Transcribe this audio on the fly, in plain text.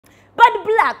Bad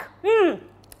Black.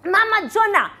 Mama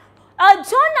Jonah.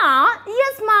 Jonah,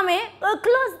 yes, mommy,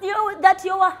 close that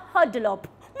you are huddled up.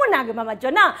 Munage Mama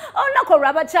Jonah, onako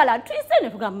rabachala, twisene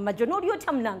kuga Mama Jonah, uriyo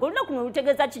tamnango, nakuno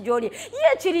utegeza chijoli,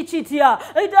 ye chiri chitia,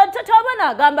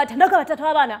 tatabana gamba,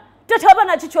 tatabana.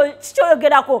 Tatabana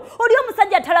chichoyogerako oliyo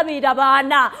musajja atalabirira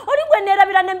baana oli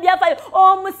gwenerabira nembyafayo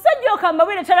omusajja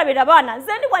okambawire talabirira baana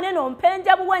nze ndi bwaneno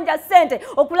mpenja buwenja sente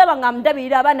okulaba nga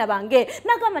mndabirira abaana bange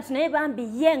nagamba tinaye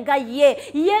bambi yenga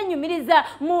yenyumiriza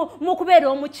mu kubeera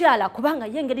omukyala kubanga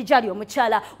yengeri gyali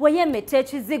omukyala weyemeta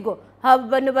ekizigo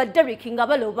bano ba Derrick nga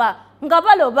baloba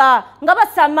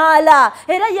basamaala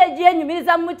era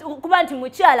yenyumiriza kuba nti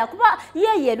mukyala kuba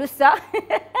yeyerusa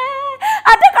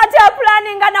ate kati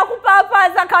planning na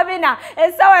kupapaza kabina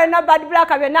esawa na Bad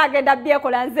Black abena agenda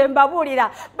byekola nze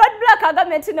mbabulira Bad Black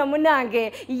agamenti no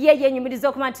munange yenyumiriza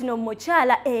okuba nti no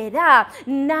mukyala era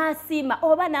nasima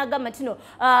oba nagamenti no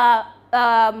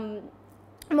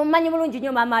mumanyi mulungi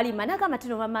nnyo Mama Alima nagamba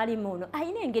tino Mama Alima ono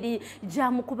ayina engeri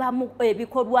gyamukubamu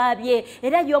ebikolwa bye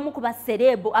era y'omukuba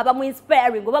serebu abamu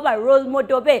inspiring oba ba role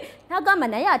model be nagamba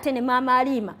naye ate ne Mama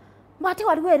Alima mbwate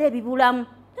waliwo era ebibulamu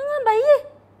nagamba ye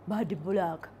Bad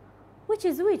Black which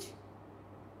is which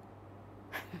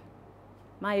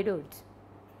my lord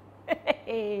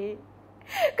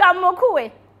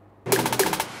kamukuwe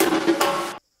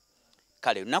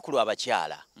kale lunaku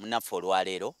lw'abakyala munafu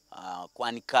olwaleero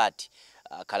uncut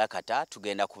kalakata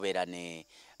tugenda kubeera ne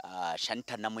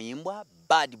Shanita Namuyimbwa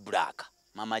Bad Black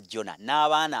Mama Jonah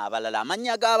n'abaana abalala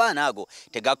amannya g'abaana ago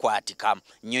tegakwatika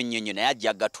nnyo naye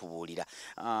ajja gatubuulira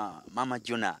Mama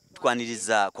Jonah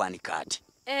tukwaniriza uncut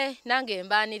nange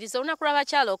mbaaniriza olunaku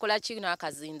lw'abakyala okola kino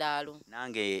akazindaalo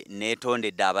nange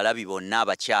neetondedde abalabi bonna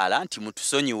abakyala nti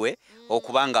mutusonyiwe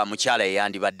okubanga mukyala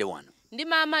yeyandibadde wano ndi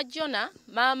Mama Jonah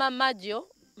Mama Majo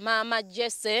Mama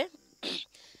Jesse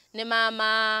ne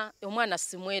Mama omwana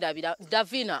simwerabira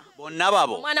Davina bonna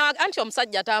babo omwana anti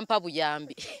omusajja tampa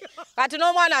buyambi kati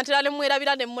n'omwana antira ne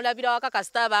mwerabira ne mulabira waka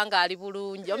kasita banga ali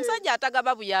bulungi omusajja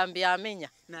atagaba buyambi amenya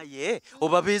naye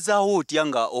obabeezaawo otya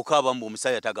nga okaaba mbu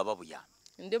omusajja atagaba buyambi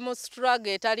ndi mu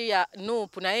struggle etali ya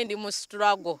noop naye ndi mu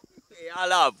struggle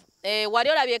alavu wali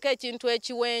olabyeko ekintu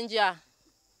ekiwenja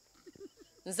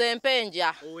nze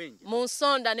mpenja mu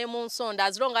nsonda ne mu nsonda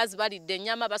as long as balidde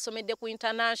ennyama basomedde ku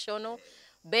international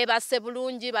bebase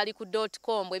bulungi bali ku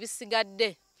 .com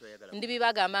ebisigadde ndi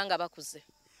bibagamba nga bakuze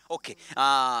okay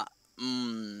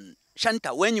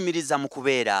Shanita wenyumiriza mu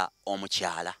kubeera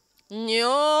omukyala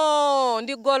nnyo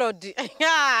ndi golodi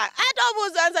ate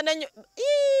obuuza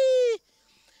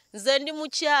nze ndi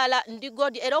mukyala ndi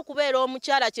godi era okubeera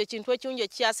omukyala kye kintu ekirungi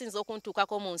ekyasinza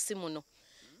okuntuukako mu nsi muno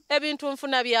ebintu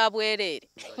nfuna bya bwereere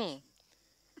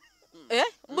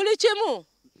buli kimu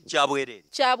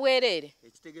kyabwereere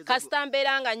kasita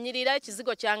mbeera nga nnyirira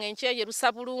ekizigo kyange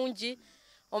nkyeyerusa bulungi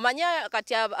omanya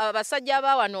kati abasajja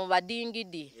bawano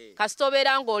badingidi kasita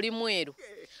obeera ng'oli mweru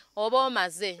oba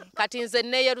omaze kati nze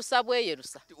neeyerusa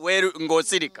bweyerusa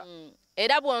ng'osirika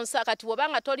era bwonsa kati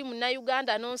wobanga toli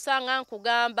munnayuganda nonsanga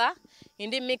nkugamba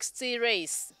ndi mixed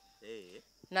race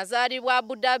nazaalibwa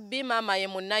Abu Dhabi mama ye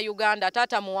munnayuganda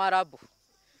taata muwarabu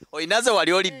oyinaze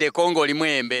wali oliddeko ng'olimu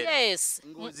embeera yes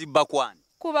ng'ozibba kwani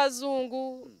ku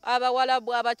bazungu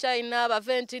abawalabu abachina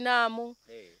abavietnamu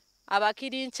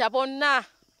abakirincha bonna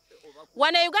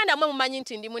wana Uganda mwe mumanyi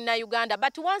nti ndi munnayuganda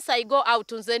but once I go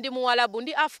out nze ndi muwalabu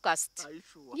ndi Afcast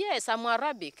yes I'm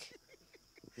Arabic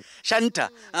Shanita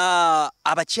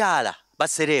abakyala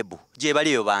baserebu gye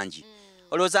baliyo bangi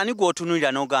olowooza ani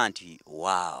gw'otunulira n'oga nti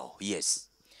wow yes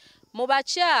mu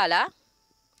bakyala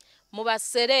mu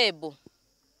baserebu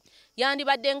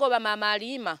yandibadde ng'oba Mama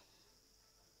Alima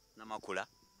namakula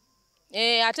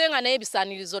ate nga naye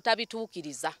ebisaanirizo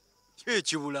tabituukiriza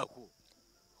kyekibulako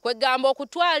kwegamba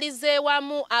okutwaliza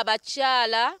ewamu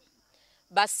abakyala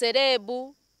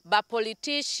baserebu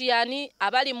bapolitician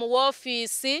abali mu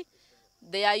woofiisi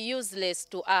they are useless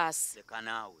to us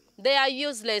they are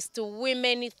useless to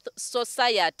women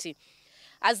society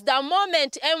as the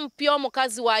moment MP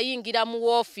omukazi wayingira mu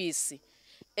woofiisi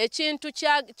ekintu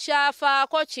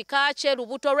kyafaako kika kye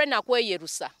lubuto lwe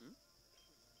nakweyerusa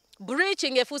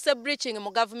breaching efuuse breaching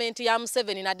mu government ya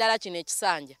Museveni naddala kino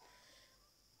ekisanja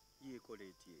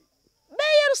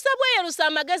beyerusa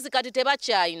amagezi kati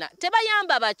tebakyayina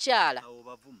tebayamba abakyala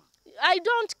I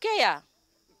don't care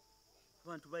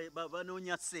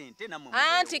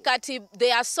anti kati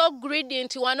they are so greedy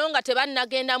nti wano nga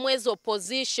tebannagenda mu ezo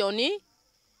position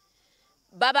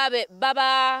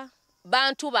baba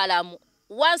bantu balamu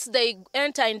once they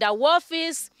enter in the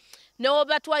office no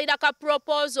batwaira ka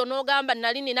proposal no gamba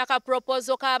nali nina ka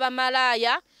proposal ka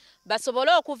bamalaya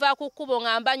basobole okuva ku kkubo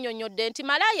ngamba nnyonnyodde nti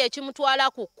malaaya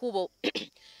ekimutwala ku kkubo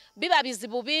biba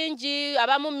bizibu bingi,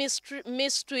 abamu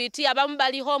mistreat, abamu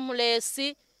bali homeless.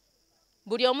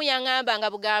 Buli omu yaŋŋamba nga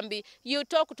bugambi, you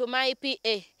talk to my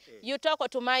PA, you talk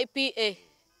to my PA.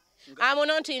 I'm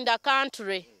not in the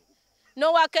country.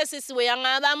 No wakesisi we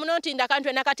yaŋŋamba, I'm not in the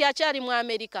country, nakati akyali mu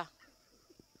America.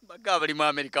 Bagabali mu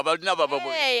America, balina baba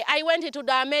boy. Hey, I went to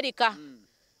the America.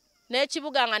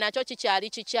 N'ekibuga nga nakyo kikyali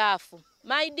kikyafu.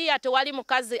 My dear, tewali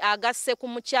mukazi agasse ku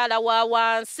mukyala wa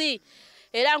wansi.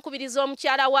 Era nkubiriza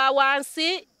omukyala wa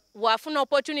wansi wafuna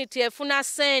opportunity efuna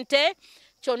sente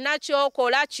kyonna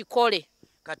kyokola kikole.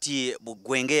 Kati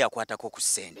bugwenge yakwatako ku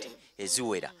sente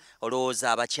eziwera.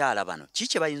 Olowooza abakyala bano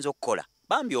kiki bayinza okukola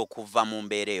bambi okuva mu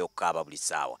mbeera eyo okukaaba buli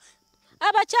ssaawa?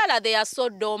 Abakyala they are so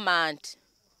dormant.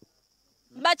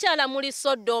 Bakyala muli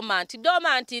so dormant.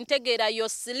 Dormant ntegeera yo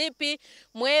sleepy,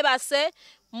 mwebase,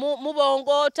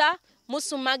 mubongoota,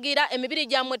 musumagira, emibiri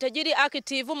gyammwe tegiri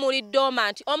active, muli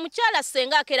dormant. Omukyala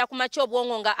senga akeera ku makya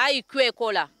obwongo nga IQ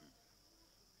ekola.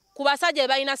 Ku basajja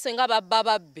balina senga babba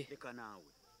babbe.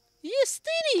 Ye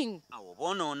stealing. Awo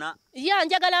bonoona. Ya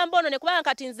njagala mbonone kubanga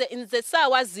kati nze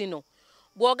ssaawa zino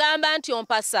bw'ogamba nti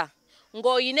ompasa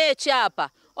ng'oyina ekyapa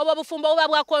oba bufumbo buba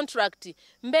bwa contract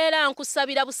mbeera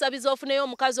nkusabira busabizi ofuneyo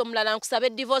omukazi omulala nkusabe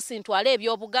divorce ntwale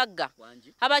ebyobugagga.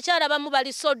 Abakyala bamu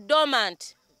bali so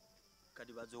dormant.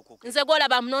 Nze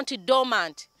gwolaba I'm not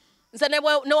dormant. Nze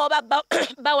newoba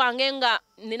bawange nga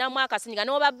ninamu akasinyiga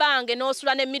newoba bange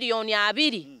n'osula ne miliyoni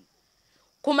 2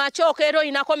 ku makyoka era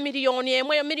olinako miliyoni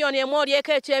emu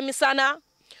olyeko ekyemisana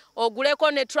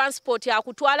oguleko ne transport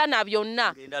akutwala na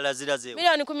byonna.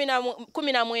 Miliyoni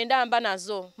 19 mba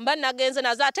nazo. Mba nagenze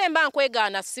nazo ate mba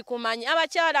nkwegaana sikumanyi.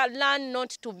 Abakyala learn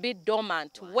not to be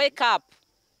dormant. Wake up.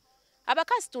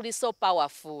 Abakazi tuli so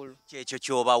powerful. Kyekyo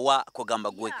kyobawa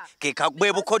kugamba gwe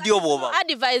bwe bukodyo bwoba.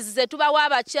 Advice ze tubawa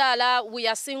abakyala, we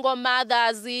are single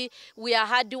mothers, we are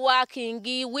hard working,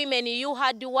 women you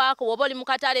hard work, woba oli mu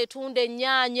katale tunda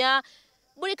ennyaanya.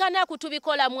 Buli kanaku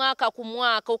tubikola mwaka ku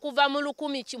mwaka okuva mu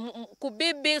 10 ku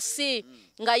BBC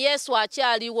nga Yesu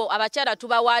akyaliwo. Abakyala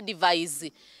tubawa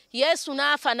advice. Yesu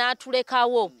n'afa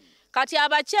n'atulekawo. Kati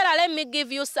abakyala, let me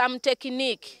give you some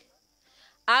technique.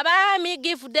 Abami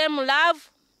give them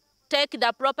love, take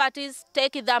the properties,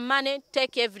 take the money,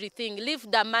 take everything. Leave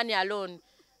the money alone.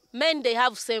 Men, they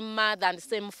have same mother and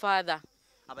same father.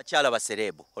 Abakyala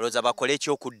baserebu olowooza bakole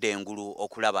ekyokudda engulu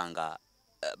okulaba nga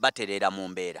baterera mu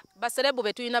mbeera. Baserebu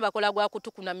betulina bakola gwa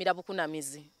kutukunamira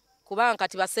bukunamizi. Kubanga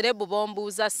kati baserebu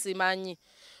bombuuza simanyi.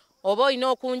 Oba olina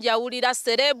okunjawulira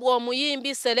serebu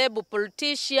omuyimbi, serebu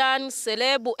politician,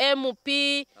 serebu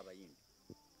MP.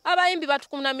 Abayimbi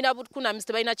batukunamira bukunamizi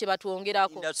tebalina kye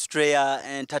batwongerako. Industry ya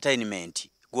entertainment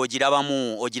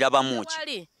ogirabamu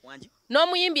ki?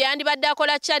 N'omuyimbi yandibadde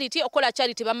akola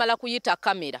charity bamala kuyita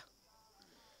kamera.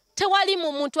 Tewali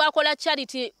mu muntu akola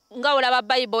charity nga olaba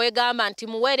Bible egamba nti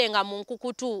muwerenga mu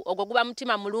nkukutu ogwo guba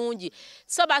mutima mulungi.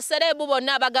 So baserebu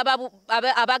bonna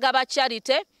abagaba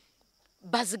charity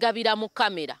bazigabira mu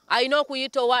kamera. Ayina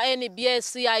okuyita owa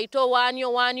NBS, ayita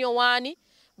wani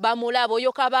bamulabo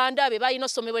yo kabanda be bayino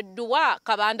somebwe edduwa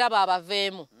kabanda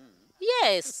babaveemu.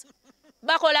 Yes.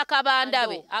 Bakola kabanda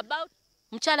be. About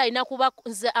mchala ina kuba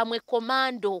nze amwe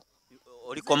komando.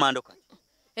 Oli komando kati.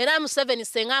 Era mu 7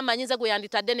 senga amanyiza gwe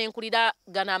yanditadde n'enkulira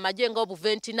gana amajengo obu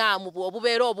Vietnam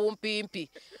obubeera obumpimpi.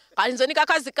 Kali nze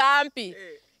nikakazi kampi.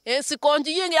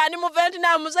 Ensikonji yingi yani mu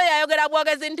Vietnam muze yayogera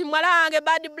bwogezi nti mwalange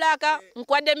bad black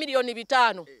nkwadde miliyoni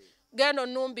 5. Gendo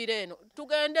numbire eno.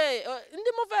 Tugende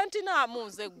ndi mu Vietnam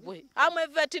nze gwe. Amwe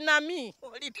Vietnami.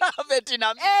 Oli ta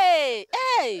Vietnam.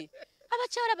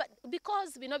 Abakyala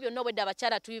because bino byonna bwedda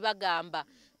abakyala tubibagamba.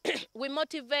 We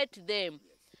motivate them.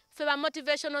 Feba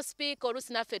motivational speaker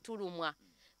olusi naffe tulumwa.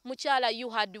 Mukyala you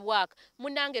hard work.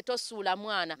 Munange tosuula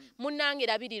mwana. Munange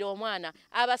labirira omwana.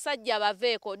 Abasajja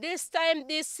baveeko.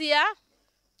 This year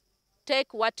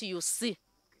take what you see.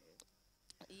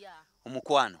 Yeah.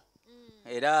 Omukwano.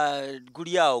 Era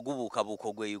guliawo gubuukabuuka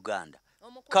ogwe Uganda.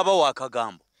 Kaba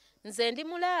wakagambo. Nze ndi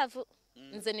mulaavu.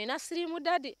 Nze nina sirimu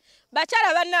dadi.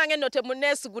 Bakyala bannange nno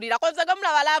temunneesigulira. Konze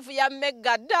gamulaba laavu ya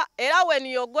meggadda. Era when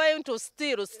you're going to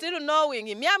still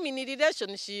knowing me I'm in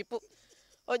relationship.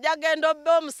 Ojja genda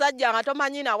obbe omusajja nga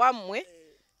tomanyi na wammwe.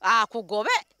 Akugobe.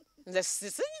 Nze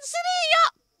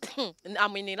siriyo.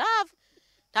 I'm in love.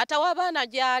 Tata w'abaana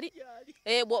gyali.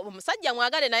 Omusajja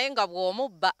mwagale naye nga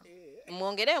bw'omubba.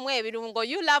 Mwongeremu ebirungo.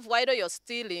 You love while you're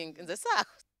stealing. Nze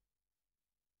saako.